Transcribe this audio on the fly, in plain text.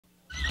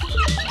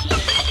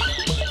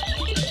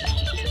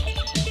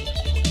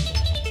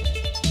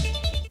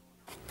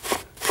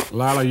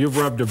Lala, you've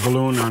rubbed a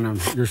balloon on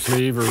your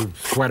sleeve or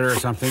sweater or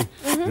something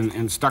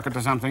and stuck it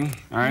to something,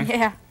 all right?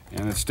 Yeah.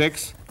 And it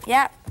sticks?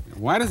 Yeah.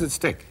 Why does it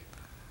stick?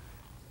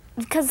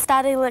 Because of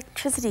static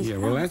electricity. Yeah,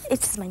 well, that's...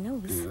 It's just my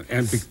nose.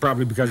 And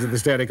probably because of the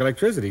static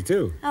electricity,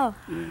 too. Oh.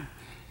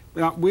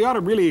 Well, we ought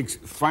to really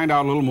find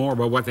out a little more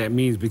about what that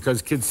means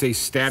because kids say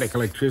static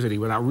electricity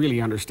without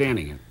really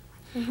understanding it.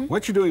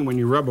 What you're doing when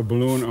you rub a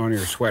balloon on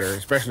your sweater,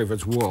 especially if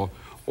it's wool,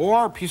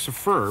 or a piece of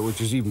fur, which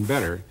is even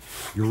better,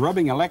 you're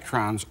rubbing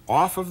electrons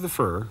off of the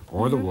fur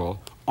or the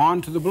wool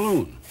onto the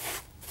balloon.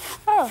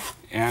 Oh.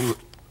 And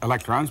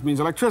electrons means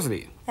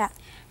electricity. Yeah.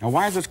 Now,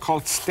 why is it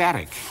called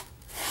static?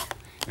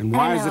 And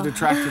why is it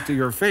attracted to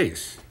your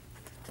face?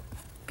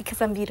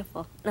 Because I'm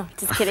beautiful. No,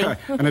 just kidding.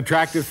 An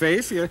attractive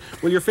face? Yeah.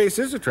 Well, your face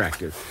is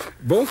attractive.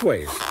 Both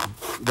ways.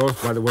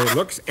 Both by the way it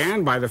looks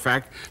and by the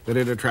fact that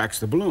it attracts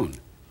the balloon.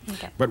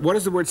 Okay. But what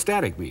does the word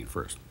static mean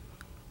first?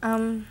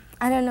 I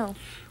don't know.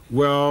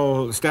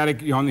 Well,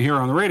 static, you hear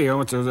on the radio,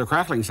 it's a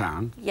crackling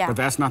sound. Yeah. But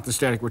that's not the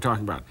static we're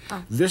talking about.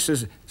 Oh.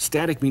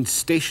 Static means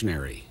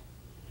stationary.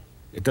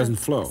 It doesn't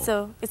flow.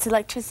 So it's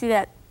electricity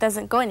that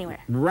doesn't go anywhere.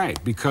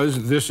 Right,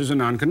 because this is a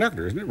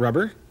non-conductor, isn't it?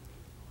 Rubber?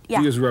 Yeah.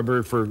 We use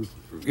rubber for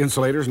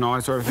insulators and all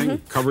that sort of thing,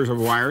 covers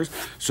of wires.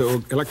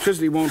 So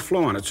electricity won't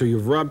flow on it. So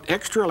you've rubbed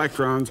extra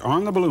electrons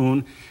on the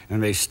balloon,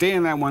 and they stay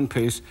in that one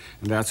piece,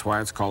 and that's why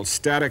it's called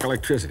static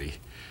electricity.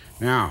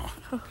 Now,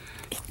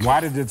 why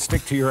did it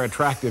stick to your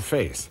attractive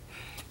face?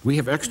 We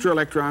have extra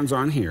electrons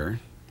on here.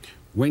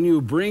 When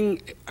you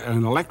bring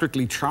an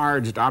electrically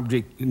charged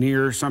object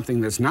near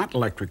something that's not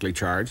electrically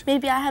charged...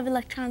 Maybe I have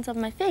electrons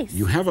on my face.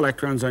 You have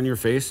electrons on your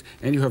face,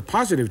 and you have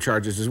positive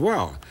charges as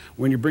well.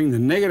 When you bring the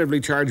negatively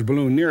charged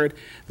balloon near it,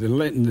 the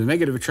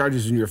negative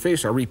charges in your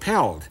face are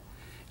repelled.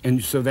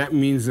 And so that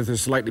means that there's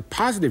a slightly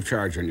positive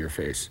charge on your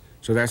face.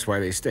 So that's why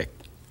they stick.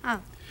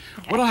 Oh.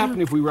 Okay. What'll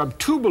happen if we rub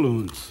two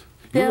balloons?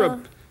 They'll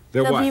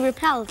what? be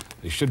repelled.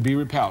 They should be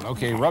repelled.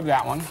 Okay, rub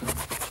that one.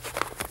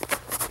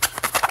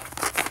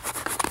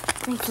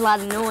 Makes a lot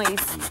of noise.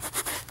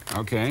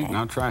 Okay,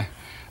 now try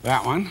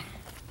that one.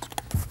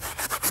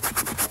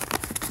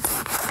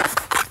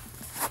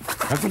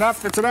 That's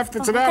enough, that's enough,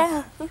 that's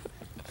enough.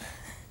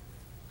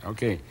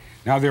 Okay,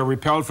 now they're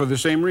repelled for the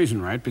same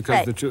reason, right?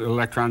 Because the two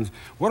electrons...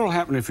 What will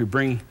happen if you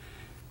bring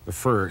the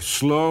fur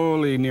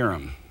slowly near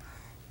them?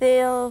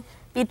 They'll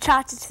be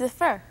attracted to the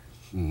fur.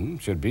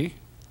 Should be.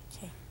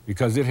 Okay.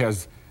 Because it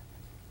has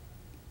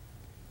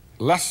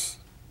less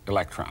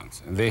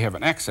electrons, and they have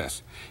an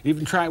excess.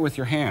 Even try it with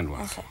your hand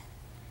once. Okay.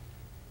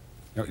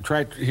 Now,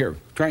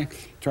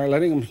 try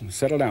letting them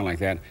settle down like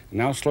that.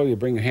 Now slowly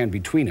bring your hand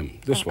between them,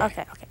 this way.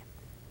 Okay, okay.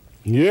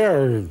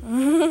 Yeah.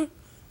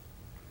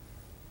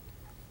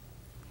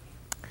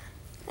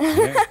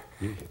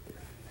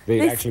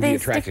 They actually be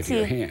attracted to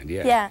your hand,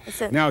 yeah.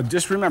 Now,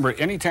 just remember,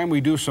 anytime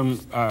we do some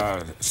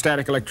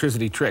static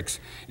electricity tricks,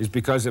 is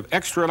because of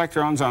extra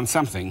electrons on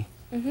something,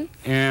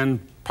 and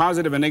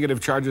positive and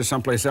negative charges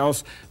someplace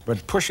else,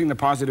 but pushing the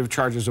positive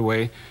charges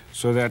away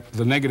so that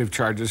the negative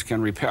charges can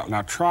repel.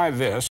 Now try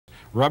this,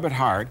 rub it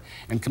hard,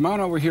 and come on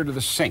over here to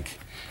the sink.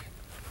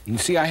 You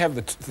see I have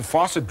the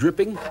faucet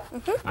dripping?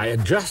 I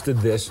adjusted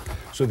this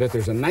so that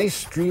there's a nice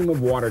stream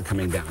of water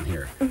coming down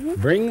here.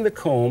 Bring the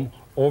comb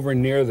over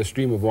near the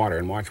stream of water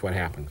and watch what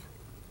happens.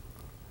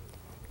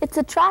 It's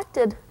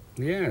attracted.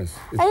 Yes.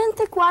 I didn't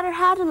think water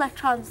had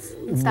electrons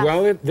and stuff.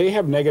 Well, they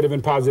have negative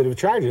and positive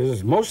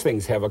charges. Most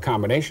things have a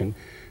combination,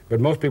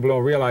 but most people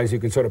don't realize you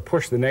can sort of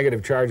push the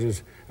negative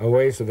charges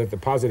away so that the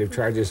positive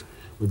charges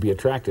would be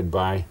attracted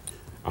by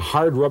a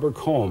hard rubber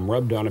comb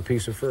rubbed on a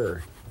piece of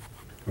fur.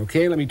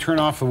 Okay, let me turn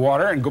off the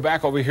water and go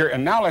back over here,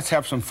 and now let's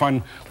have some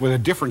fun with a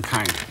different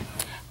kind.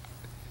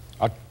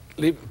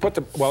 Let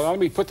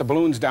me put the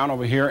balloons down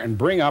over here and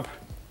bring up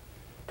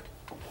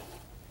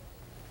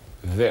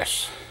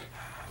this.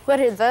 What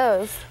are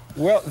those?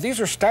 Well, these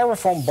are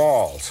styrofoam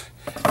balls.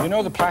 You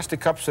know the plastic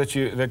cups that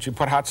you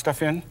put hot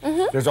stuff in?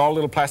 There's all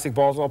little plastic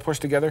balls all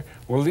pushed together.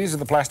 Well, these are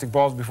the plastic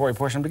balls before you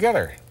push them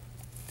together.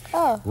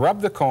 Oh. Rub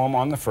the comb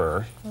on the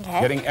fur,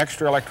 getting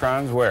extra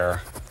electrons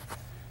where?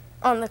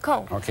 On the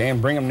comb. Okay,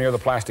 and bring them near the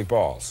plastic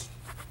balls.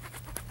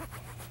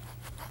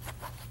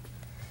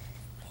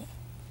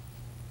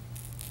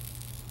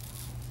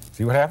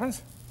 See what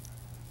happens?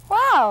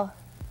 Wow.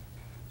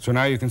 So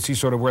now you can see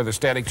sort of where the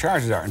static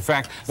charges are. In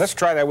fact, let's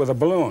try that with a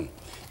balloon.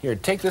 Here,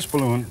 take this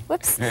balloon.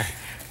 Whoops.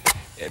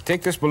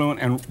 Take this balloon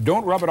and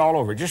don't rub it all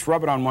over. Just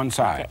rub it on one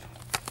side.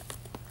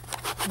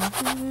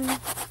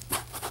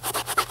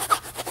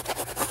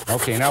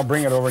 Okay, now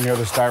bring it over near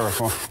the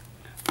styrofoam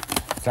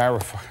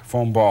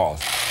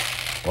balls.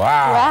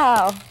 Wow.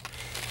 Wow.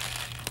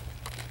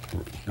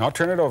 Now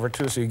turn it over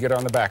too so you get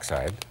on the back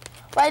side.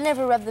 Well, I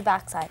never rubbed the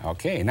back side.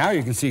 Okay, now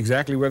you can see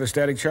exactly where the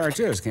static charge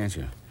is, can't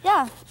you?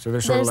 Yeah. So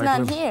there's sort of like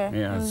none here.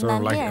 Yeah, it's sort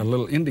of like a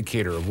little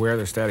indicator of where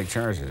the static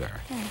charges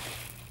are. Yeah.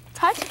 It's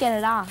hard to get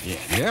it off.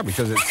 Yeah,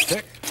 because it's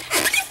thick.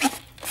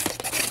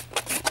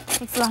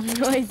 It's a lot of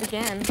noise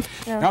again.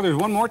 Yeah. Now there's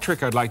one more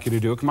trick I'd like you to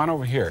do. Come on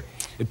over here.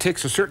 It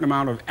takes a certain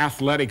amount of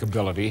athletic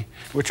ability,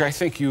 which I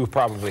think you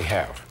probably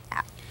have.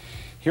 Yeah.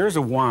 here's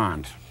a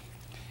wand,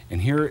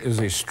 and here is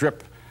a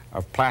strip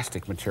of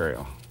plastic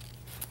material.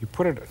 You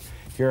put it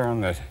here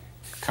on the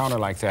counter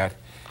like that,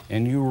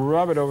 and you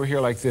rub it over here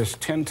like this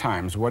 10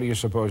 times. What do you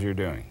suppose you're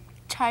doing?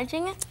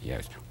 Charging it?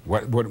 Yes.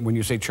 When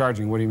you say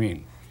charging, what do you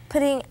mean?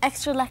 Putting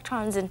extra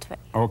electrons into it.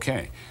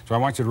 Okay. So I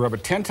want you to rub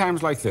it 10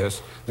 times like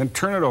this, then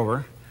turn it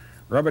over,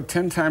 rub it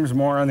 10 times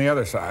more on the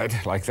other side,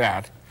 like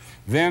that,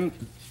 then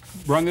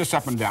run this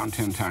up and down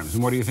 10 times.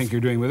 And what do you think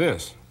you're doing with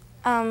this?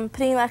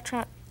 Putting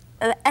extra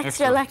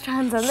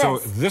electrons on this. So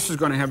this is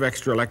going to have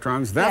extra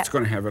electrons, that's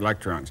going to have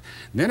electrons.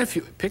 Then if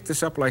you pick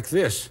this up like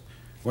this,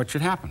 what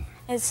should happen?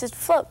 It should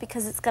float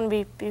because it's going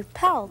to be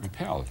repelled.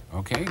 Repelled.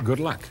 Okay, good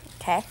luck.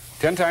 Okay.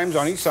 10 times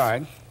on each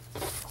side.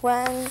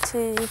 1,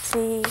 2,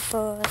 3,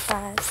 4,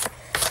 5, 6,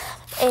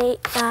 8,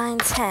 9,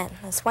 10.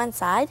 That's one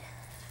side.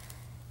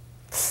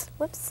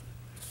 Whoops.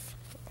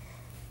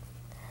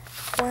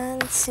 1,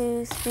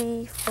 2,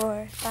 3,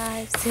 4,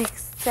 5,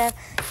 6, 7,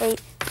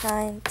 8,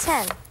 9,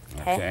 10.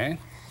 Okay.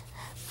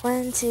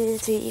 1, 2,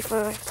 3,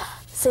 4, 5,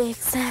 6,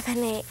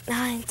 7, 8,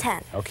 9,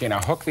 10. Okay, now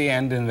hook the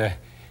end in the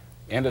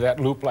end of that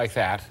loop like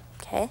that.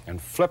 Okay. And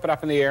flip it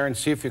up in the air and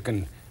see if you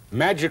can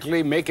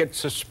magically make it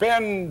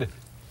suspend.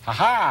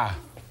 Ha-ha!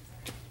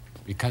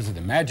 Because of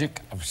the magic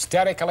of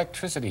static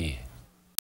electricity.